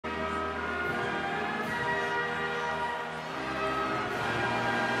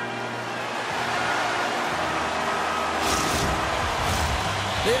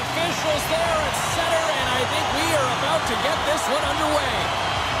Almost there at center, and I think we are about to get this one underway.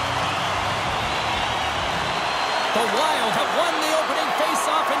 The Wild have won the opening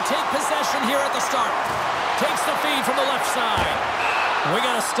face-off and take possession here at the start. Takes the feed from the left side. We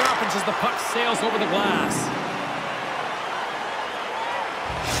got a stoppage as the puck sails over the glass.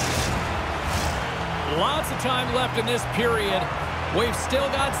 Lots of time left in this period. We've still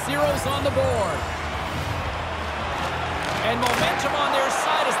got zeros on the board. And momentum on their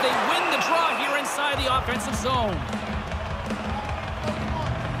side as they win the draw here inside the offensive zone.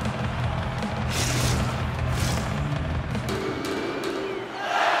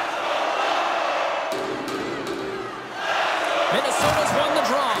 Minnesota's won the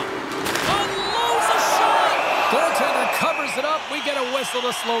draw. Unloads a shot! Goaltender covers it up. We get a whistle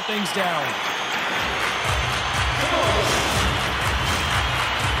to slow things down.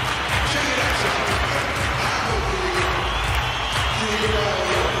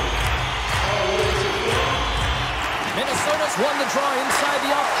 Minnesota's won the draw inside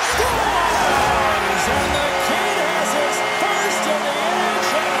the scores! And the kid has his first in the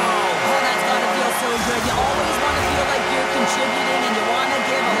NHL! Oh, that's gotta feel so good. You always want to feel like you're contributing and you want to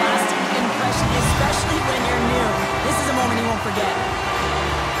give a lasting impression, especially when you're new. This is a moment you won't forget.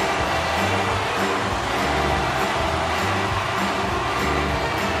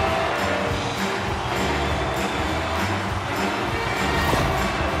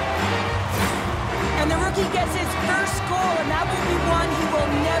 He gets his first goal, and that will be one he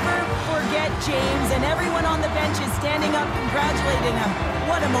will never forget, James. And everyone on the bench is standing up, congratulating him.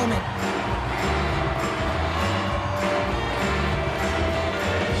 What a moment.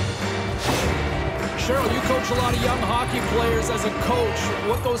 Cheryl, you coach a lot of young hockey players. As a coach,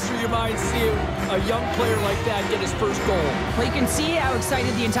 what goes through your mind seeing a young player like that get his first goal? Well, you can see how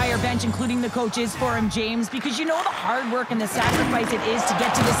excited the entire bench, including the coach, is for him, James, because you know the hard work and the sacrifice it is to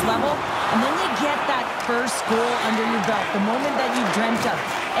get to this level, and then you get that first goal under your belt, the moment that you dreamt of.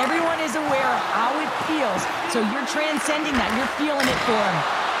 Everyone is aware of how it feels, so you're transcending that. You're feeling it for him.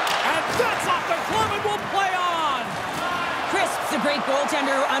 And that's off the glove and will play on! Crisp's a great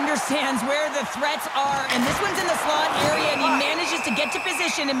goaltender who understands where the threats are, and this one's in the slot area, and he manages to get to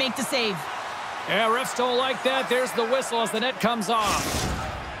position and make the save. Yeah, refs don't like that. There's the whistle as the net comes off.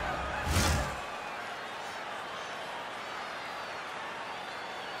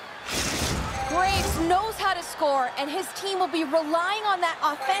 Graves knows how to score, and his team will be relying on that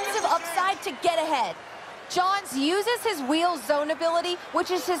offensive upside to get ahead. Johns uses his wheel zone ability, which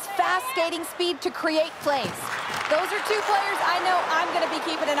is his fast skating speed, to create plays. Those are two players I know I'm going to be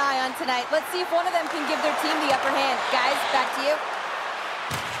keeping an eye on tonight. Let's see if one of them can give their team the upper hand. Guys, back to you.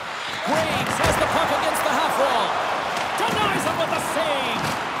 Graves has the puck against the half wall. Denies him with a save.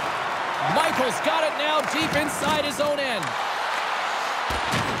 Michael's got it now deep inside his own end.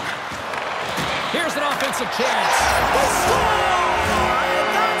 Here's an offensive chance. The score!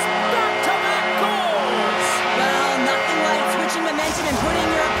 That's back-to-back goals! Well, nothing like switching momentum and putting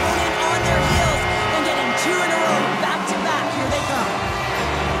your opponent on their heels and getting two in a row, back-to-back. Here they come.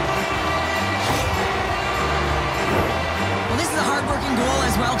 Well, this is a hard-working goal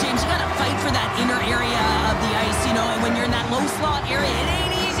as well, James. You got to fight for that inner area of the ice, you know, and when you're in that low slot area, it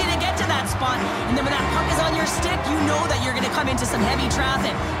ain't easy to get to that spot. And then when that puck is on your stick, you know that you're going to come into some heavy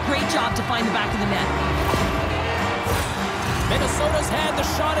traffic. Great job to find the back of the net. Minnesota's had the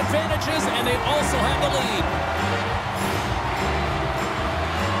shot advantages, and they also have the lead.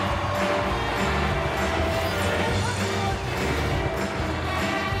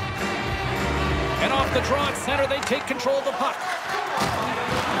 And off the draw at center, they take control of the puck.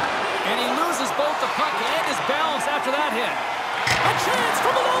 And he loses both the puck and his balance after that hit. A chance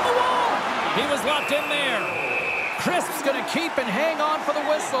from along the wall! He was locked in there. Crisp's going to keep and hang on for the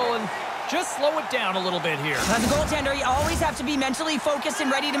whistle and just slow it down a little bit here. As a goaltender, you always have to be mentally focused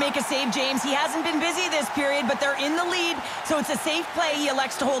and ready to make a save, James. He hasn't been busy this period, but they're in the lead, so it's a safe play. He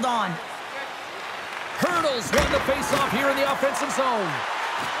elects to hold on. Hurdles won the faceoff here in the offensive zone.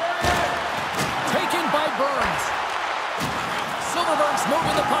 Taken by Burns. Silverberg's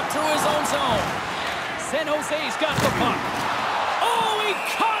moving the puck through his own zone. San Jose's got the puck. Oh, he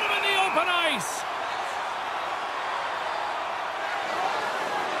caught him in the open ice.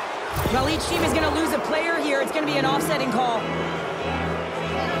 Well, each team is going to lose a player here. It's going to be an offsetting call.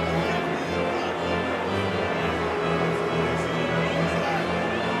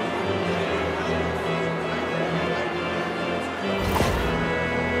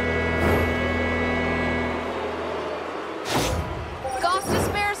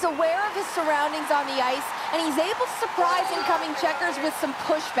 Gostisbehere's aware of his surroundings on the ice, and he's able to surprise incoming checkers with some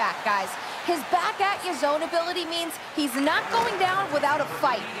pushback, guys. His back-at-you zone ability means he's not going down without a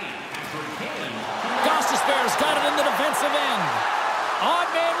fight. Bears got it in the defensive end. Odd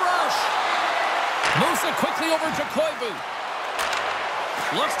man rush. Moves it quickly over to Koivu.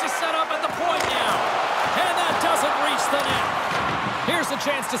 Looks to set up at the point now. And that doesn't reach the net. Here's a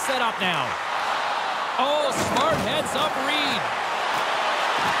chance to set up now. Oh, smart heads up Reed.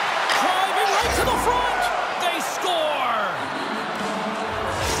 Driving right to the front. They score.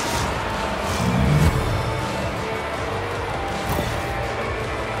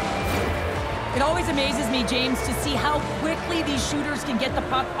 It always amazes me, James, to see how quickly these shooters can get the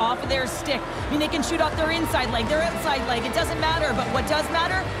puck off of their stick. I mean, they can shoot off their inside leg, their outside leg. It doesn't matter. But what does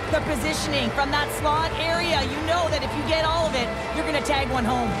matter? The positioning from that slot area. You know that if you get all of it, you're going to tag one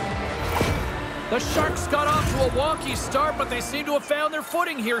home. The Sharks got off to a wonky start, but they seem to have found their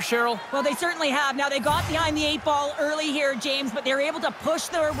footing here, Cheryl. Well, they certainly have. Now, they got behind the 8 ball early here, James, but they're able to push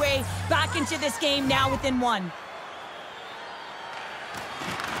their way back into this game now within 1.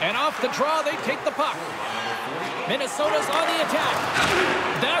 And off the draw, they take the puck. Minnesota's on the attack.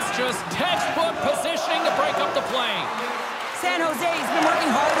 That's just textbook positioning to break up the play. San Jose's been working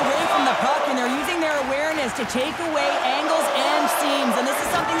hard away from the puck, and they're using their awareness to take away angles and seams. And this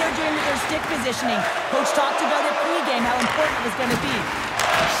is something they're doing with their stick positioning. Coach talked about it pregame, how important it was going to be.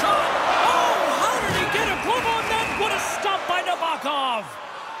 Shot! Oh, how did he get a glove on that? What a stop by Nabokov!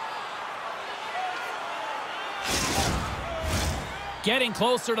 Getting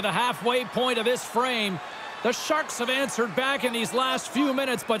closer to the halfway point of this frame. The Sharks have answered back in these last few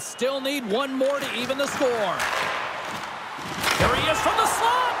minutes, but still need one more to even the score. Here he is from the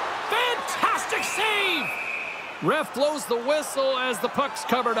slot. Fantastic save. Ref blows the whistle as the puck's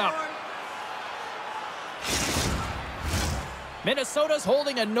covered up. Minnesota's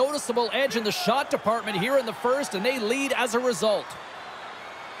holding a noticeable edge in the shot department here in the first, and they lead as a result.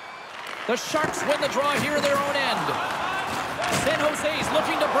 The Sharks win the draw here in their own end. San Jose's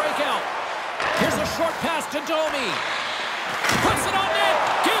looking to break out. Here's a short pass to Domi. Puts it on net.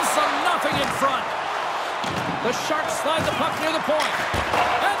 Gives them nothing in front. The Sharks slide the puck near the point.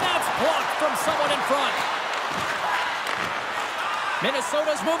 And that's blocked from someone in front.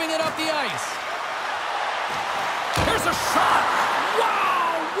 Minnesota's moving it up the ice. Here's a shot.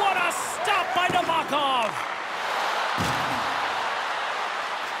 Wow, what a stop by Nabokov.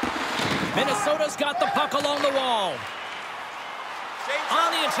 Minnesota's got the puck along the wall.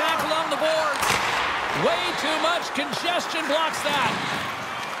 On the attack along the boards. Way too much congestion blocks that.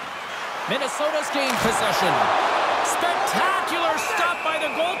 Minnesota's gained possession. Spectacular stop by the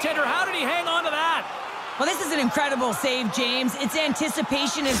goaltender. How did he hang on to that? Well, this is an incredible save, James. It's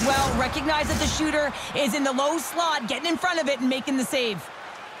anticipation as well. Recognize that the shooter is in the low slot, getting in front of it and making the save.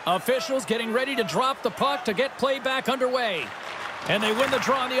 Officials getting ready to drop the puck to get play back underway. And they win the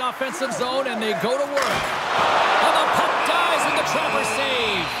draw in the offensive zone, and they go to work. And the puck dies in the Trapper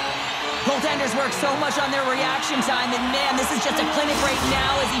save. Goaltenders work so much on their reaction time, and man, this is just a clinic right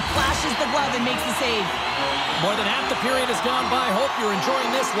now as he flashes the glove and makes the save. More than half the period has gone by. Hope you're enjoying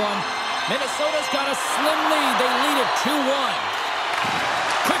this one. Minnesota's got a slim lead. They lead it 2-1.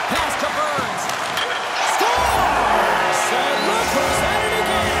 Quick pass to Burns. Scores! And look who's at it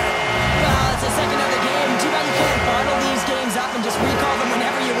again. Well, it's the second of the game. Too bad you can't bottle these games up and just recall them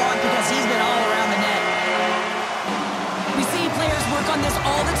whenever you want, because he's been all around the net. We see players work on this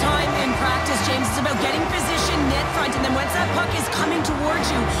all the time in practice, James. It's about getting position, net front, and then once that puck is coming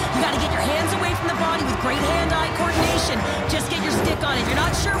towards you, you got to get your hands away from the body with great hand-eye coordination. Just get your stick on it. You're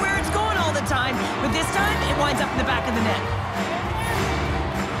not sure where it's going all the time, but this time it winds up in the back of the net.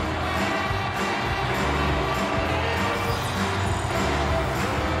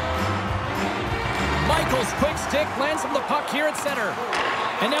 Michael's quick stick lands him the puck here at center.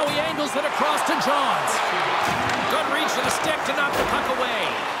 And now he angles it across to Johns. Good reach of the stick to knock the puck away.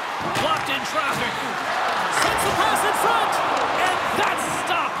 Blocked in traffic. Sends the pass in front. And that's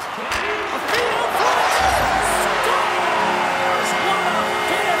stopped. A feed in front. Scores! What a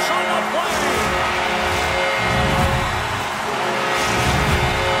finish on the play.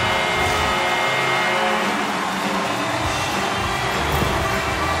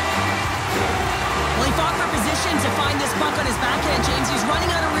 Well, he fought for position to find this puck on his backhand, James. He was running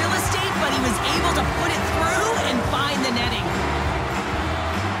out of real estate, but he was able to put it through and find the netting.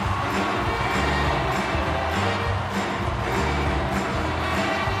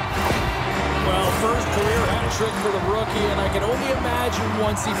 Well, first career hat trick for the rookie, and I can only imagine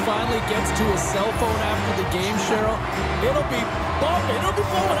once he finally gets to his cell phone after the game, Cheryl, it'll be bumping, it'll be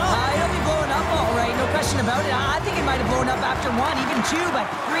blowing up. It'll be blowing up all right, no question about it. I think it might have blown up after 1, even 2, but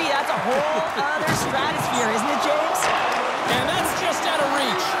 3, that's a whole other stratosphere, isn't it, James? And that's just out of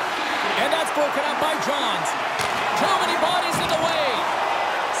reach. And that's broken up by Johns. Too many bodies in the way.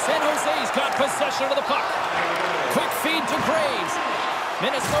 San Jose's got possession of the puck. Quick feed to Graves.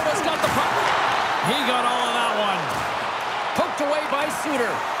 Minnesota's got the puck. He got all of that one. Poked away by Suter.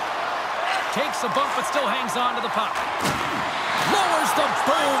 Takes a bump but still hangs on to the puck. Lowers the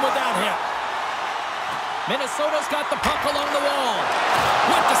boom with that hit. Minnesota's got the puck along the wall.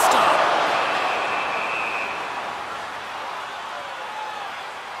 With the stop.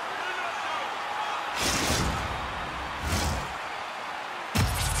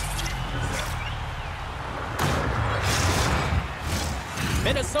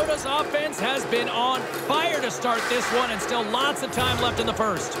 Minnesota's offense has been on fire to start this one, and still lots of time left in the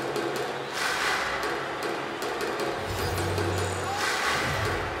first.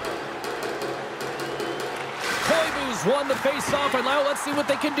 Koivu's won the face-off, and now let's see what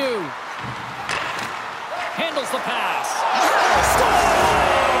they can do. Handles the pass.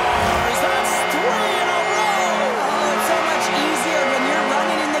 Scores! That's 3 in a row! Oh, it's so much easier when you're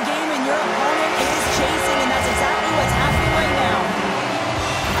running in the game and your opponent is chasing, and that's exactly what's happening right now.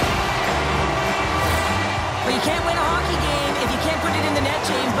 But you can't win a hockey game if you can't put it in the net,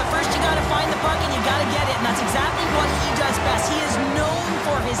 James. But first you got to find the puck and you got to get it. And that's exactly what he does best. He is known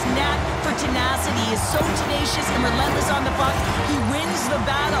for his knack for tenacity. He is so tenacious and relentless on the puck. He wins the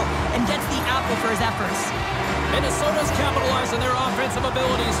battle and gets the apple for his efforts. Minnesota's capitalized on their offensive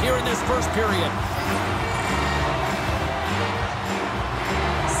abilities here in this first period.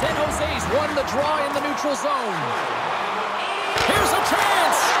 San Jose's won the draw in the neutral zone. Here's a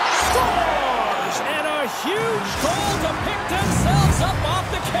chance! Scores! And a huge goal to pick themselves up off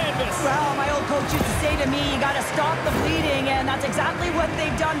the canvas. Well, my old coach used to say to me, you got to stop the bleeding, and that's exactly what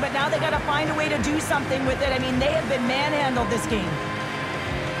they've done, but now they got to find a way to do something with it. I mean, they have been manhandled this game.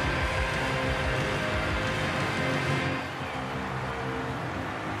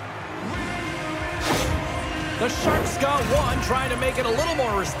 The Sharks got one, trying to make it a little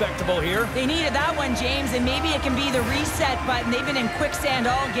more respectable here. They needed that one, James, and maybe it can be the reset button. They've been in quicksand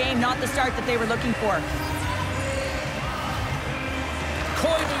all game, not the start that they were looking for.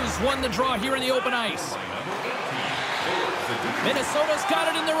 Koivu's won the draw here in the open ice. Minnesota's got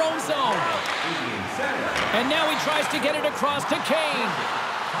it in their own zone. And now he tries to get it across to Kane.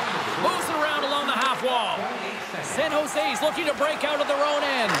 Moves it around along the half wall. San Jose's looking to break out of their own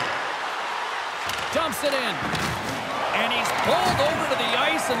end. Dumps it in. And he's pulled over to the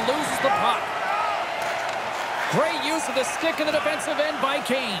ice and loses the puck. Great use of the stick in the defensive end by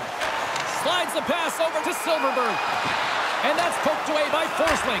Kane. Slides the pass over to Silverberg. And that's poked away by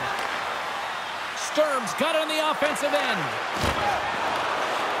Forsling. Sturm's got it on the offensive end.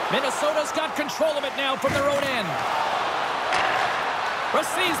 Minnesota's got control of it now from their own end.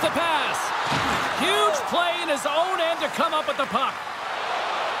 Receives the pass. Huge play in his own end to come up with the puck.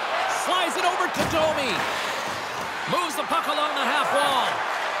 Slides it over to Domi. Moves the puck along the half wall.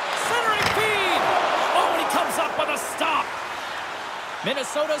 Centering feed. Oh, and he comes up with a stop.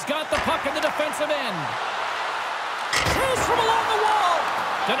 Minnesota's got the puck in the defensive end. Chase from along the wall.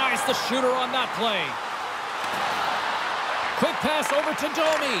 Denies the shooter on that play. Quick pass over to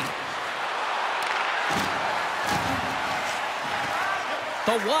Domi.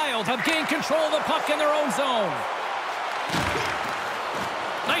 The Wild have gained control of the puck in their own zone.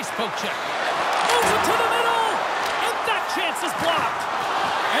 Nice poke check. Moves it to the middle. And that chance is blocked.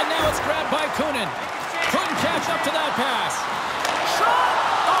 And now it's grabbed by Kunin. Couldn't catch up to that pass. Shot!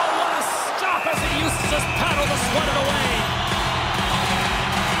 Oh, what a stop as he uses his paddle to sweat it away.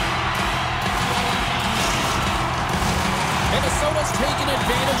 Minnesota's taken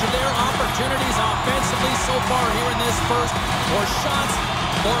advantage of their opportunities offensively so far here in this first. More shots,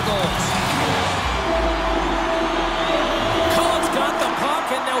 more goals. Got the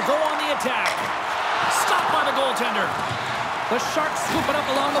puck, and they'll go on the attack. Stopped by the goaltender. The Sharks scoop it up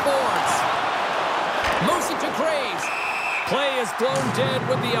along the boards. Moves it to Graves. Play is blown dead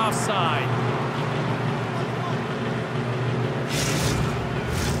with the offside.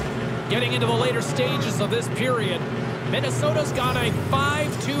 Getting into the later stages of this period, Minnesota's got a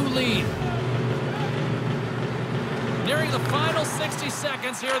 5-2 lead. Nearing the final 60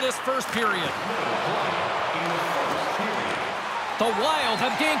 seconds here of this first period. The Wild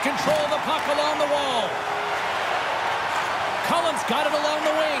have gained control of the puck along the wall. Cullen's got it along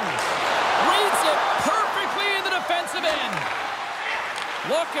the wing. Reads it perfectly in the defensive end.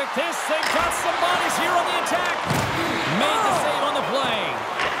 Look at this. They've got some bodies here on the attack. Made the save on the play.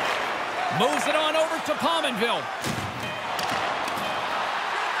 Moves it on over to Pominville.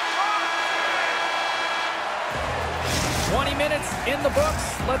 Minutes in the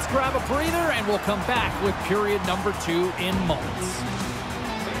books. Let's grab a breather, and we'll come back with period number 2 in moments.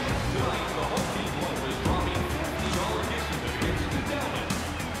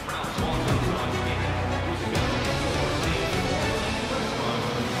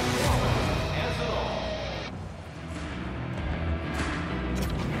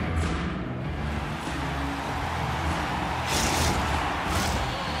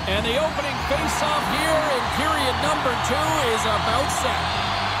 And the opening face-off here in period number 2 is about set.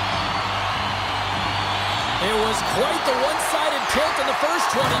 It was quite the one-sided tilt in the first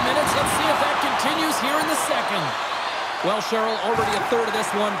 20 minutes. Let's see if that continues here in the second. Well, Cheryl, already a third of this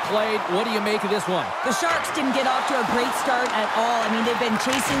one played. What do you make of this one? The Sharks didn't get off to a great start at all. I mean, they've been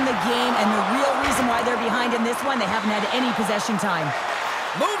chasing the game, and the real reason why they're behind in this one, they haven't had any possession time.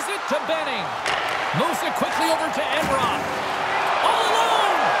 Moves it to Benning. Moves it quickly over to Enron. All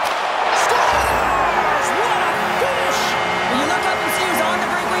alone! Scores! What a finish! When you look up and see who's on the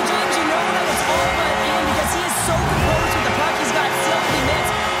breakaway, James, you know that it's all but in because he is so composed with the puck. He's got silky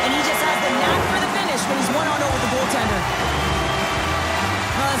mitts, and he just has the knack for the finish when he's one-on-0 with the goaltender.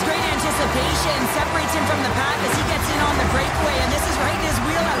 Well, it's great anticipation. Separates him from the pack as he gets in on the breakaway, and this is right in his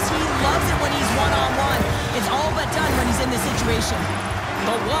wheelhouse. He loves it when he's one-on-one. It's all but done when he's in this situation.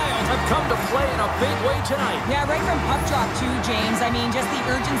 The Wild have come to play in a big way tonight. Yeah, right from puck drop too, James. I mean, just the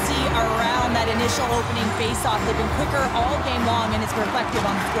urgency around that initial opening face-off. They've been quicker all game long, and it's reflective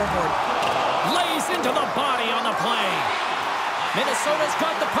on the scoreboard. Lays into the body on the play. Minnesota's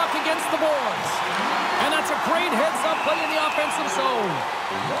got the puck against the boards. And that's a great heads-up play in the offensive zone.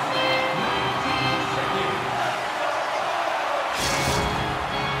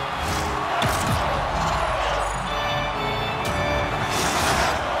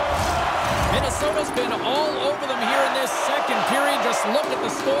 Minnesota's been all over them here in this second period. Just look at the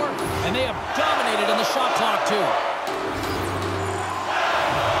score, and they have dominated in the shot clock, too.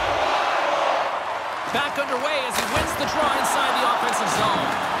 Back underway as he wins the draw inside the offensive zone.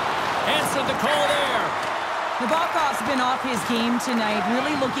 Answered the call there. Nabokov's been off his game tonight,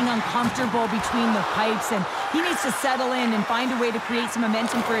 really looking uncomfortable between the pipes, and he needs to settle in and find a way to create some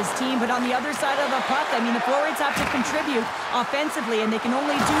momentum for his team. But on the other side of the puck, I mean, the forwards have to contribute offensively, and they can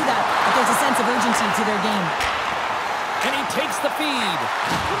only do that if there's a sense of urgency to their game. And he takes the feed.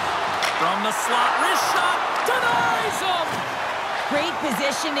 From the slot, wrist shot, denies him! Great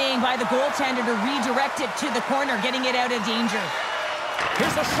positioning by the goaltender to redirect it to the corner, getting it out of danger.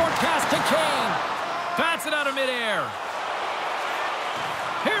 Here's a short pass to Kane. Bats it out of midair.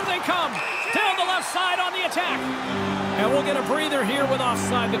 Here they come. Down the left side on the attack. And we'll get a breather here with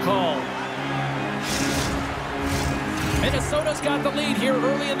offside the call. Minnesota's got the lead here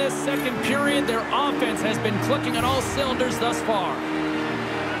early in this second period. Their offense has been clicking on all cylinders thus far.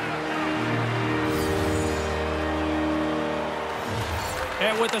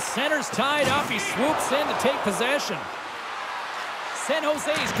 And with the centers tied up, he swoops in to take possession. San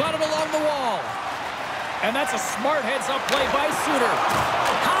Jose's got it along the wall. And that's a smart heads-up play by Suter.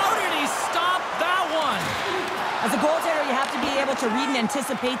 How did he stop that one? As a goaltender, you have to be able to read and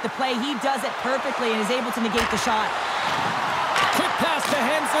anticipate the play. He does it perfectly and is able to negate the shot. Quick pass to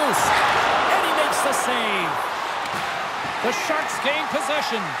Jesus. And he makes the save. The Sharks gain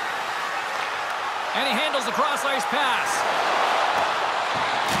possession. And he handles the cross-ice pass.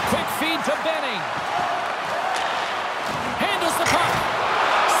 Quick feed to Benning. Handles the puck.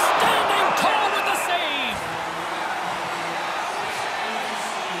 Standing tall with the save.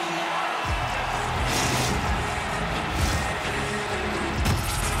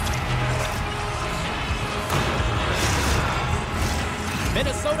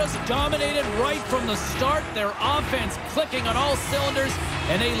 Minnesota's dominated right from the start. Their offense clicking on all cylinders,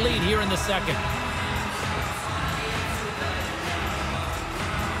 and they lead here in the second.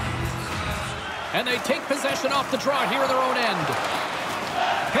 And they take possession off the draw here in their own end.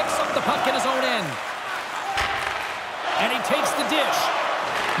 Picks up the puck in his own end. And he takes the dish.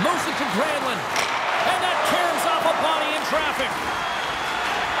 Moves it to Granlund. And that caroms off a body in traffic.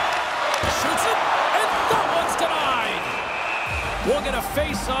 Shoots it, and that one's denied. We'll get a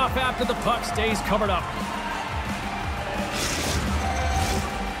face-off after the puck stays covered up.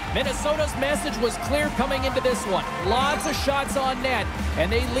 Minnesota's message was clear coming into this one. Lots of shots on net,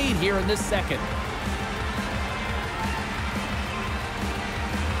 and they lead here in this second.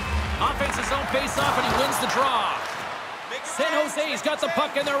 Offensive zone face-off, and he wins the draw. San Jose's got the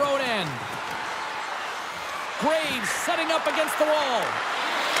puck in their own end. Graves setting up against the wall.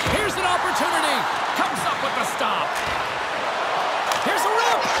 Here's an opportunity. Comes up with the stop. Here's a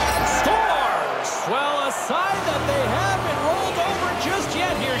rip. Scores! Well, a sign that they haven't rolled over just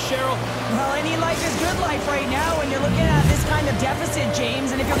yet here, Cheryl. Well, any life is good life right now when you're looking at this kind of deficit,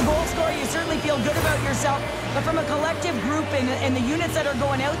 James. And if you're the goal scorer, you certainly feel good about yourself. But from a collective group and the units that are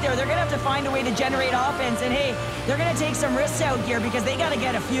going out there, they're going to have to find a way to generate offense. And, hey, they're going to take some risks out here because they got to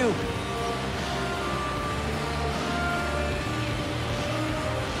get a few.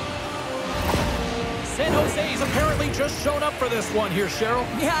 San San Jose's apparently just shown up for this one here, Cheryl.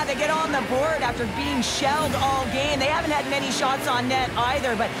 Yeah, they get on the board after being shelled all game. They haven't had many shots on net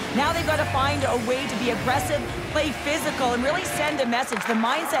either, but now they've got to find a way to be aggressive, play physical, and really send a message. The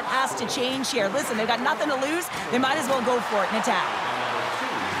mindset has to change here. Listen, they've got nothing to lose. They might as well go for it and attack.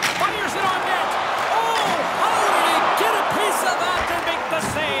 Fires it on net. Oh, how did he get a piece of that to make the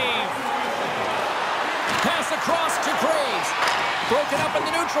save? Pass across to Graves. Broken up in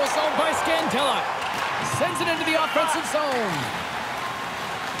the neutral zone by Scandella. Sends it into the offensive zone.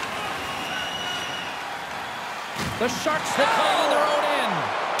 The Sharks that play on their own end.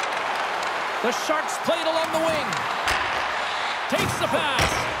 The Sharks played along the wing. Takes the pass.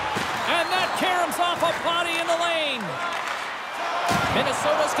 And that caroms off a body in the lane.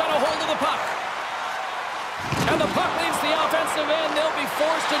 Minnesota's got a hold of the puck. And the puck leaves the offensive end. They'll be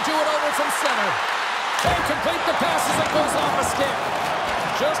forced to do it over from center. They complete the pass as it goes off a stick.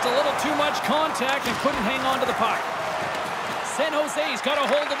 Just a little too much contact and couldn't hang on to the puck. San Jose's got a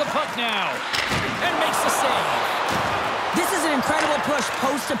hold of the puck now. And makes the save. This is an incredible push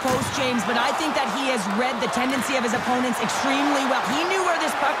post to post, James, but I think that he has read the tendency of his opponents extremely well. He knew where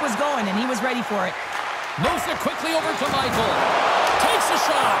this puck was going, and he was ready for it. Moves it quickly over to Michael. Takes a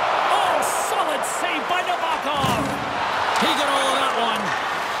shot. Oh, solid save by Nabokov. He got all of that one.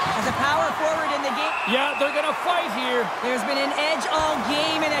 As a power forward in the game. Yeah, they're going to fight here. There's been an edge all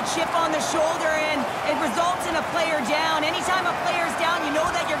game and a chip on the shoulder, and it results in a player down. Anytime a player's down, you know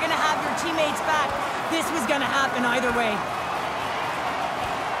that you're going to have your teammates back. This was going to happen either way.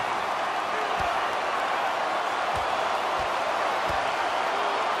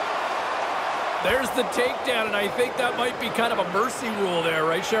 There's the takedown, and I think that might be kind of a mercy rule there,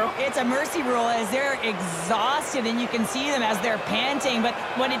 right, Cheryl? It's a mercy rule as they're exhausted, and you can see them as they're panting. But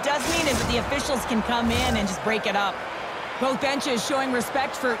what it does mean is that the officials can come in and just break it up. Both benches showing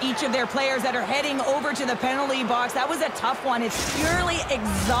respect for each of their players that are heading over to the penalty box. That was a tough one. It's purely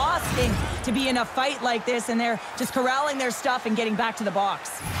exhausting to be in a fight like this, and they're just corralling their stuff and getting back to the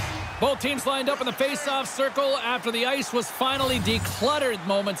box. Both teams lined up in the face-off circle after the ice was finally decluttered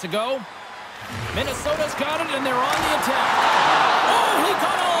moments ago. Minnesota's got it, and they're on the attack. Oh, he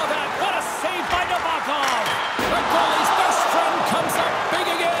got all of that. What a save by Nabokov. The goalie's best friend comes up big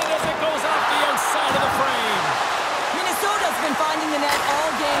again as it goes off the outside of the frame. Minnesota's been finding the net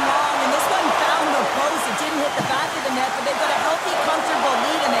all game long, and this one found the post. It didn't hit the back of the net, but they've got a healthy, comfortable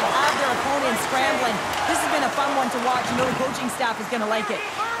lead, and they have their opponent scrambling. This has been a fun one to watch. You know the coaching staff is going to like it.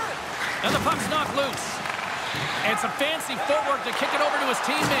 And the puck's knocked loose. It's a fancy footwork to kick it over to his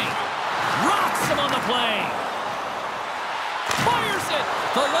teammate. Rocks him on the play. Fires it.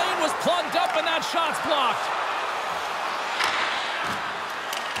 The lane was plugged up and that shot's blocked.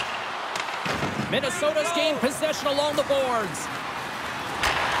 Minnesota's gained possession along the boards.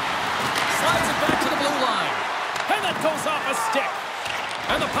 Slides it back to the blue line. And that goes off a stick.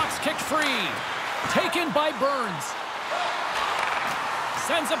 And the puck's kicked free. Taken by Burns.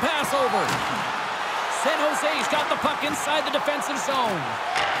 Sends a pass over. San Jose's got the puck inside the defensive zone.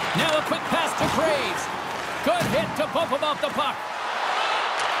 Now a quick pass to Graves. Good hit to bump him off the puck.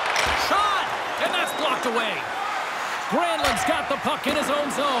 Shot! And that's blocked away. Granlund's got the puck in his own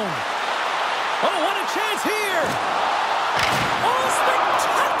zone. Oh, what a chance here! Oh,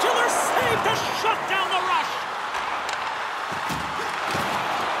 spectacular save to shut down the rush!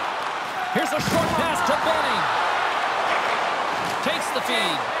 Here's a short pass to Benning. Takes the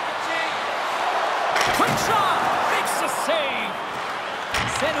feed. Quick shot! Makes the save!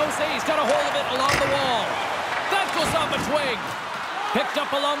 San Jose's got a hold of it along the wall. That goes off a twig. Picked up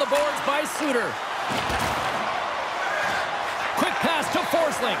along the boards by Suter. Quick pass to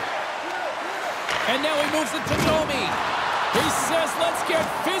Forsling. And now he moves it to Domi. He says, let's get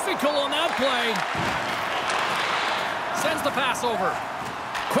physical on that play. Sends the pass over.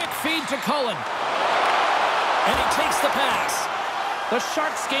 Quick feed to Cullen. And he takes the pass. The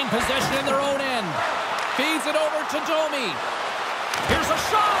Sharks gain possession in their own end. Feeds it over to Domi. Here's a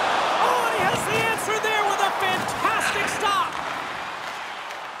shot. Oh, and he has the answer there with a fantastic stop.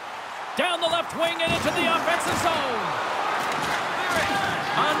 Down the left wing and into the offensive zone.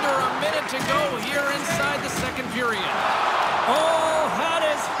 Under a minute to go here inside the second period. Oh, had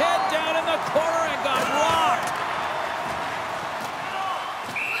his head down in the corner and got rocked.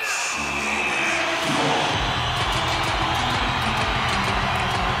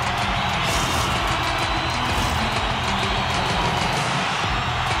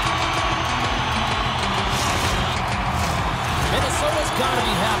 Minnesota's got to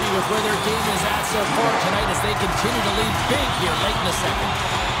be happy with where their game is at so far tonight as they continue to lead big here late in the second.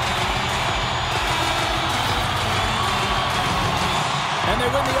 And they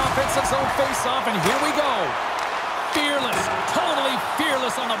win the offensive zone face-off, and here we go. Fearless, totally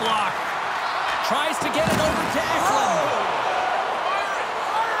fearless on the block. Tries to get it over to Eklund.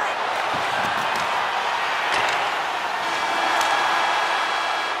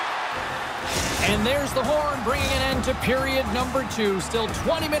 And there's the horn, bringing an end to period number 2. Still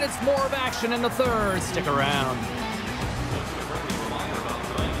 20 minutes more of action in the third. Stick around.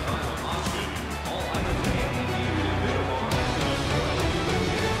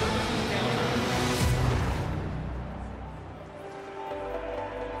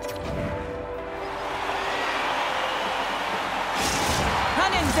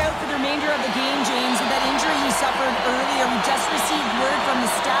 Out for the remainder of the game, James, with that injury he suffered earlier. We just received word from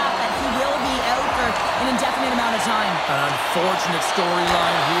the staff that he will be out for an indefinite amount of time. An unfortunate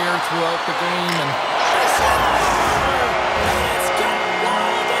storyline here throughout the game. And let's get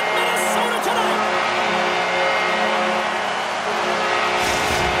wild in Minnesota tonight.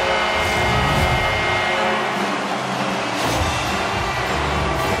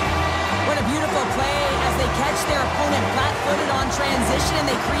 What a beautiful play as they catch their opponent flat-footed on transition, and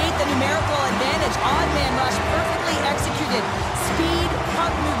they create the numerical advantage. Odd man rush, perfectly executed. Speed,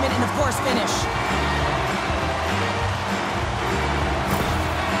 puck movement, and of course finish.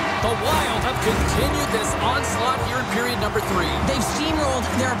 The Wild have continued this onslaught here in period number 3. They've steamrolled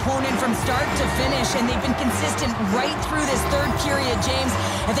their opponent from start to finish, and they've been consistent right through this third period, James.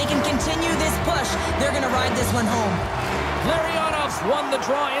 If they can continue this push, they're going to ride this one home. Larionov's won the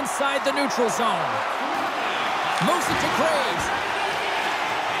draw inside the neutral zone. Moves it to Graves.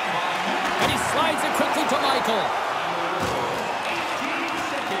 And he slides it quickly to Michael.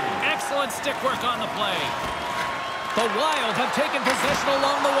 Excellent stick work on the play. The Wild have taken possession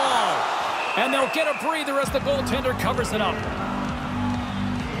along the wall. And they'll get a breather as the goaltender covers it up.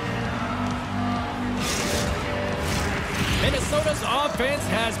 Minnesota's offense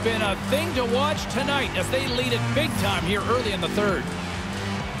has been a thing to watch tonight as they lead it big time here early in the third.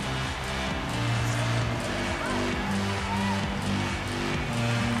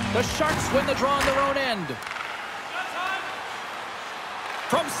 The Sharks win the draw on their own end.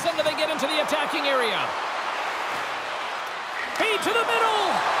 From center, they get into the attacking area. Feed to the middle.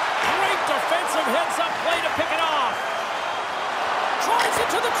 Great defensive heads-up play to pick it off. Drives it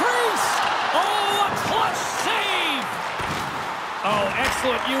to the crease. Oh, a clutch save. Oh,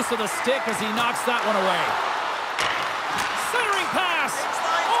 excellent use of the stick as he knocks that one away. Centering pass.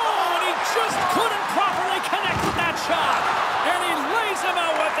 Oh, and he just couldn't properly connect with that shot. And he lays him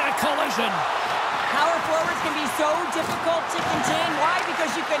out with that collision. Power forwards can be so difficult to contain. Why? Because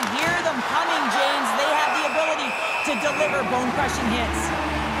you can hear them coming, James. They have the ability to deliver bone-crushing hits.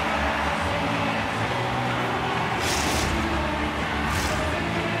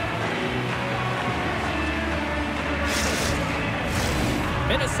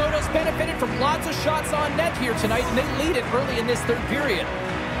 Minnesota's benefited from lots of shots on net here tonight, and they lead it early in this third period.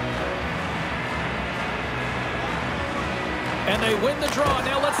 And they win the draw.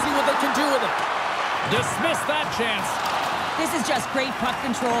 Now let's see what they can do with it. Dismiss that chance. This is just great puck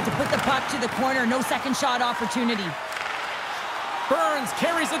control to put the puck to the corner. No second shot opportunity. Burns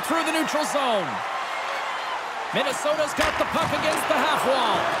carries it through the neutral zone. Minnesota's got the puck against the half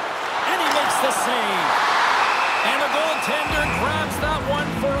wall. And he makes the save. And the goaltender grabs that one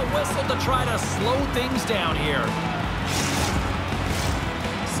for a whistle to try to slow things down here.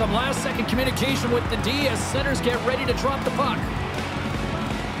 Some last-second communication with the D as centers get ready to drop the puck.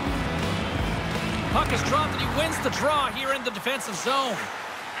 Puck is dropped and he wins the draw here in the defensive zone.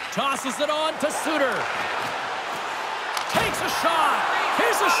 Tosses it on to Suter. Takes a shot.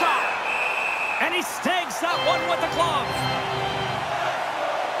 Here's a shot. And he stags that one with the glove.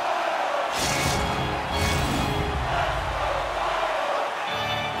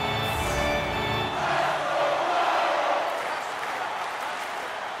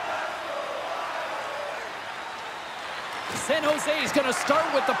 San Jose is going to start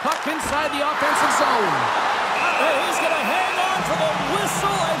with the puck inside the offensive zone. And he's going to hang on for the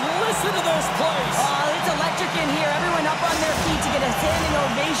whistle and listen to this place. Oh, it's electric in here. Everyone up on their feet to get a standing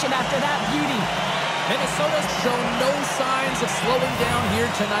ovation after that beauty. Minnesota's shown no signs of slowing down here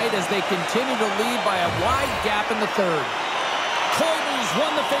tonight as they continue to lead by a wide gap in the third. Coyle's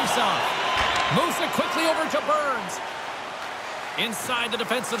won the faceoff. Moves it quickly over to Burns. Inside the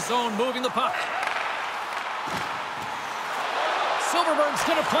defensive zone, moving the puck. Silverberg's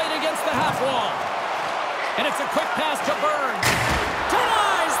going to play it against the half wall. And it's a quick pass to Burns.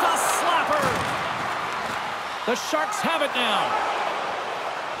 Denies the slapper. The Sharks have it now.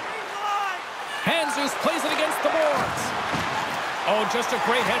 Hanzus plays it against the boards. Oh, just a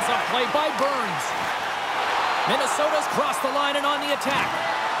great heads-up play by Burns. Minnesota's crossed the line and on the attack.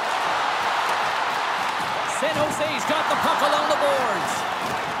 San Jose's got the puck along the boards.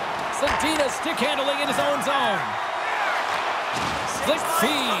 Zadina stick handling in his own zone. Slick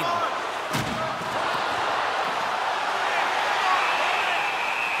feed.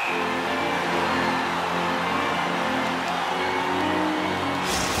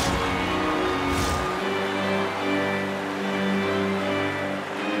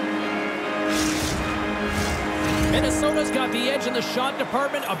 Minnesota's got the edge in the shot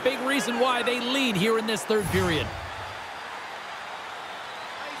department, a big reason why they lead here in this third period.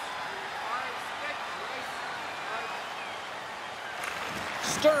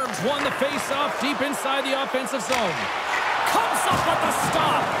 Sturms won the face-off deep inside the offensive zone. Comes up with the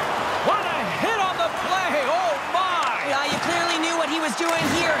stop. What a hit on the play. Oh, my. Yeah, you clearly knew what he was doing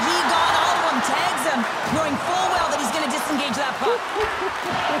here. He got all of them, tags him, knowing full well that he's going to disengage that puck.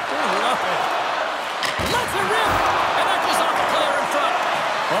 Love it. Let's it rip. And that goes off the player in front.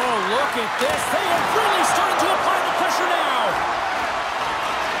 Oh, look at this. They are really starting to apply the pressure now.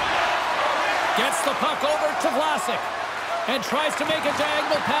 Gets the puck over to Vlasic. And tries to make a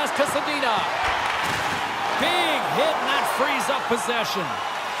diagonal pass to Zadina. Big hit, and that frees up possession.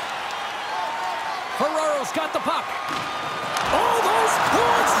 Ferraro's got the puck. Oh, those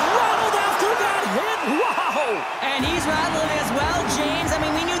boards rattled after that hit. Wow! And he's rattling as well, James. I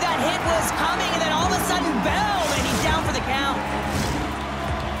mean, we knew that hit was coming, and then all of a sudden, boom, and he's down for the count.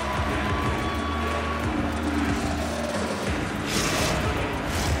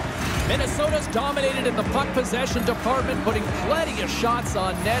 Minnesota's dominated in the puck possession department, putting plenty of shots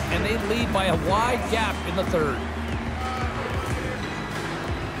on net, and they lead by a wide gap in the third.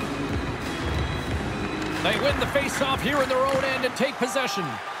 They win the face-off here in their own end and take possession.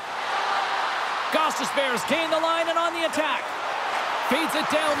 Gostis Bears gain the line and on the attack. Feeds it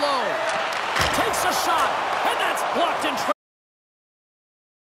down low. Takes a shot, and that's blocked in traffic.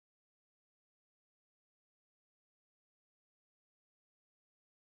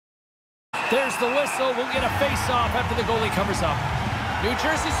 There's the whistle. We'll get a face-off after the goalie covers up. New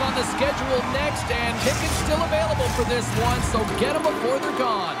Jersey's on the schedule next, and tickets still available for this one, so get them before they're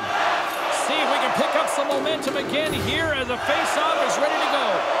gone. See if we can pick up some momentum again here as the face-off is ready to go.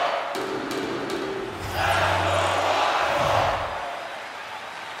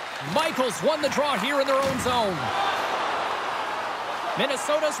 Michaels won the draw here in their own zone.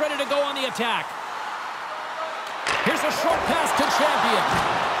 Minnesota's ready to go on the attack. Here's a short pass to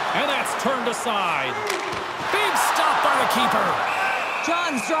Champion. And that's turned aside. Big stop by the keeper.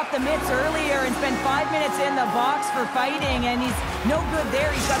 Johns dropped the mitts earlier and spent 5 minutes in the box for fighting, and he's no good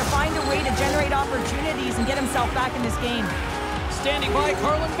there. He's got to find a way to generate opportunities and get himself back in this game. Standing by,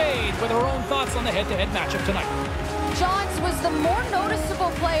 Carlin Bade with her own thoughts on the head-to-head matchup tonight. Johns was the more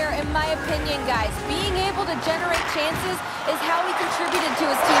noticeable player, in my opinion, guys. Being able to generate chances is how he contributed to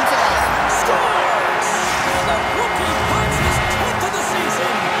his team today. Scores! The rookie punts his 10th of the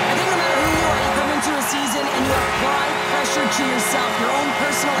season. I think no matter who you are, you come into a season and you apply pressure to yourself, your own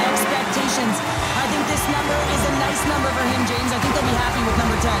personal expectations. I think this number is a nice number for him, James. I think they'll be happy with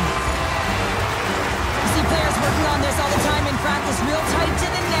number 10. You see players working on this all the time in practice, real tight to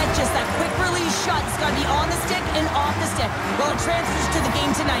the net, just that quick release shot. It's got to be on the stick and off the stick. Well, it transfers to the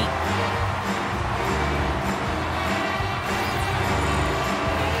game tonight.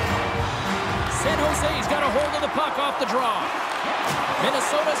 San Jose's got a hold of the puck off the draw.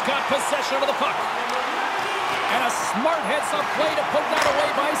 Minnesota's got possession of the puck. And a smart heads-up play to put that away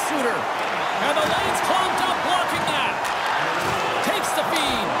by Suter. And the lane's clogged up, blocking that. Takes the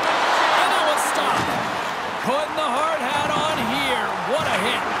feed. And that will stop. Putting the hard hat on here. What a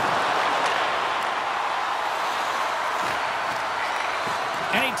hit.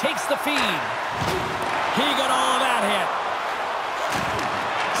 And he takes the feed. He got all of that hit.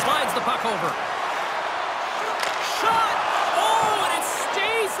 Slides the puck over. Shot! Oh, and it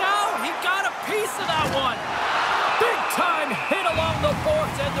stays out. He got a piece of that one. Big-time hit along the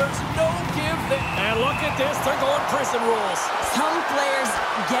boards, and there's no give there. And look at this. They're going prison rules. Some players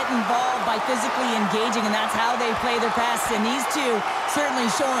get involved by physically engaging, and that's how they play their best. And these two certainly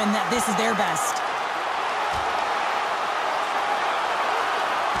showing that this is their best.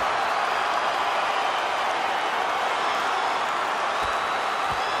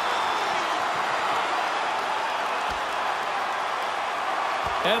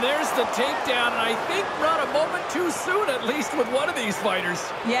 And there's the takedown, and I think not a moment too soon, at least with one of these fighters.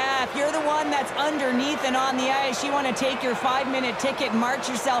 Yeah, if you're the one that's underneath and on the ice, you want to take your 5-minute ticket and march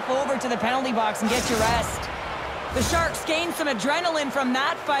yourself over to the penalty box and get your rest. The Sharks gained some adrenaline from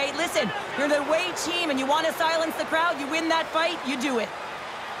that fight. Listen, you're the away team and you want to silence the crowd. You win that fight, you do it.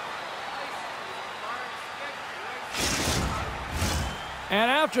 And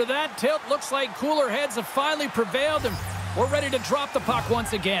after that tilt, looks like cooler heads have finally prevailed, and we're ready to drop the puck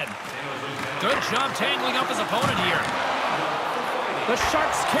once again. Good job tangling up his opponent here. The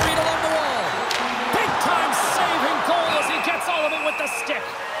Sharks carried along the wall. Big-time saving goal as he gets all of it with the stick.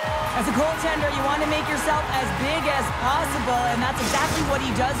 As a goaltender, you want to make yourself as big as possible, and that's exactly what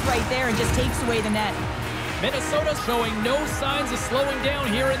he does right there and just takes away the net. Minnesota's showing no signs of slowing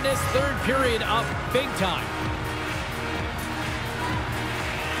down here in this third period, up big time.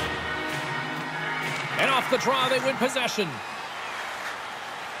 And off the draw, they win possession.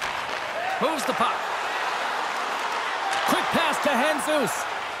 Moves the puck. Quick pass to Jesus.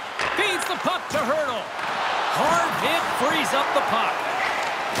 Feeds the puck to Hurdle. Hard hit, frees up the puck.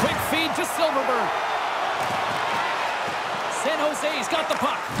 Quick feed to Silverberg. San Jose's got the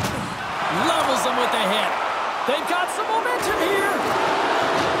puck. Levels them with the hit. They've got some momentum here.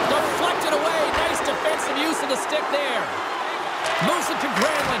 Deflected away. Nice defensive use of the stick there. Moves it to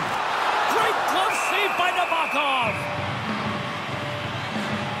Granlund. Great glove save by Nabokov.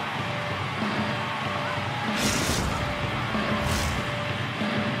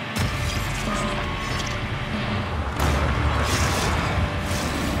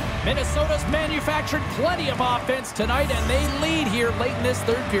 Minnesota's manufactured plenty of offense tonight, and they lead here late in this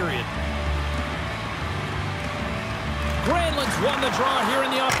third period. Granlund's won the draw here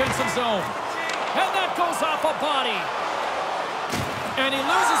in the offensive zone. And that goes off a body. And he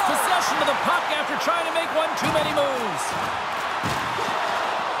loses possession of the puck after trying to make one too many moves.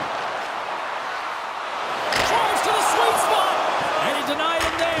 Drives to the sweet spot. And he denied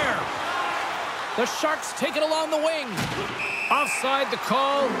him there. The Sharks take it along the wing. Offside the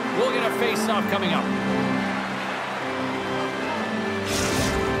call. We'll get a face-off coming up.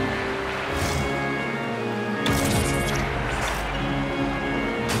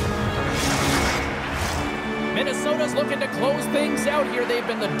 Minnesota's looking to close things out here. They've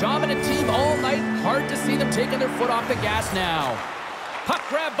been the dominant team all night. Hard to see them taking their foot off the gas now. Puck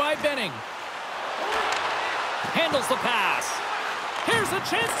grab by Benning. Handles the pass. Here's a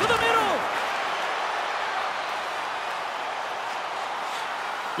chance to the middle.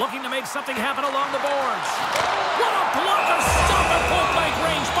 Looking to make something happen along the boards. What a blocker! Stop at point-blank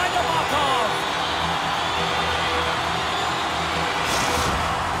range by Nabokov.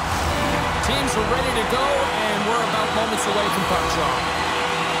 Teams are ready to go, and we're about moments away from puck drop.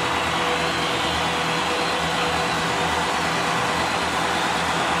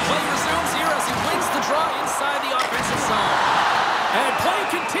 Play resumes here as he wins the draw inside the offensive zone. And play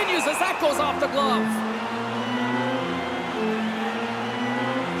continues as that goes off the glove.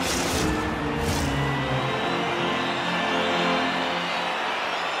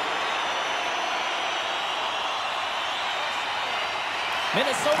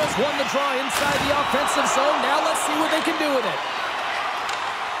 Minnesota's won the draw inside the offensive zone. Now let's see what they can do with it.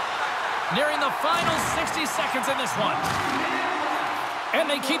 Nearing the final 60 seconds in this one. And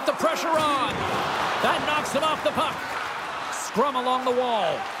they keep the pressure on. That knocks him off the puck. Scrum along the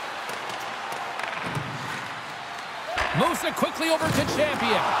wall. Moves it quickly over to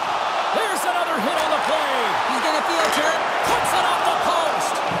Champion. There's another hit on the play. He's going to feel hurt. Puts it off the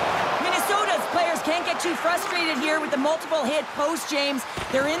post. Minnesota's players can't get too frustrated here with the multiple hit post, James.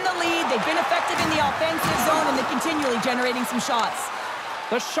 They're in the lead. They've been effective in the offensive zone, and they're continually generating some shots.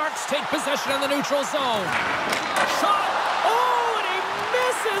 The Sharks take possession in the neutral zone. Shot. Oh, and he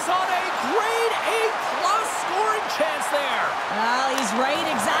misses on a grade A-plus scoring chance there. Well, he's right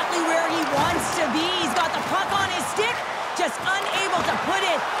exactly where he wants to be. He's got the puck on his stick, just unable to put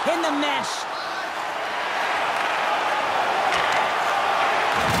it in the mesh.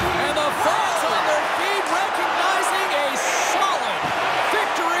 And the fans on their feet recognizing a solid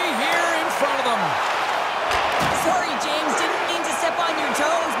victory here in front of them. Sorry, James, didn't mean to step on your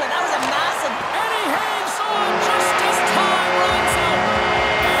toes, but that was a massive... And he hangs on just as time runs out.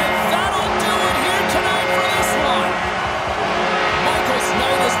 And that'll do it here tonight for this one. Michael's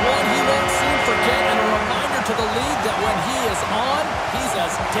night is one he won't soon forget, and a reminder to the league that when he is on, he's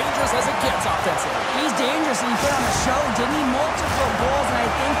as dangerous as it gets offensively. He's dangerous, and he put on a show, didn't he? Multiple goals, and I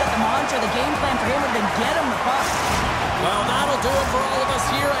think that the mantra, the game plan for him would have been get him the puck. Well, that'll do it for all of us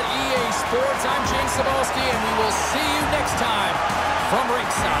here at EA Sports. I'm James Cebulski, and we will see you next time from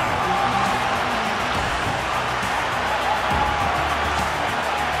ringside.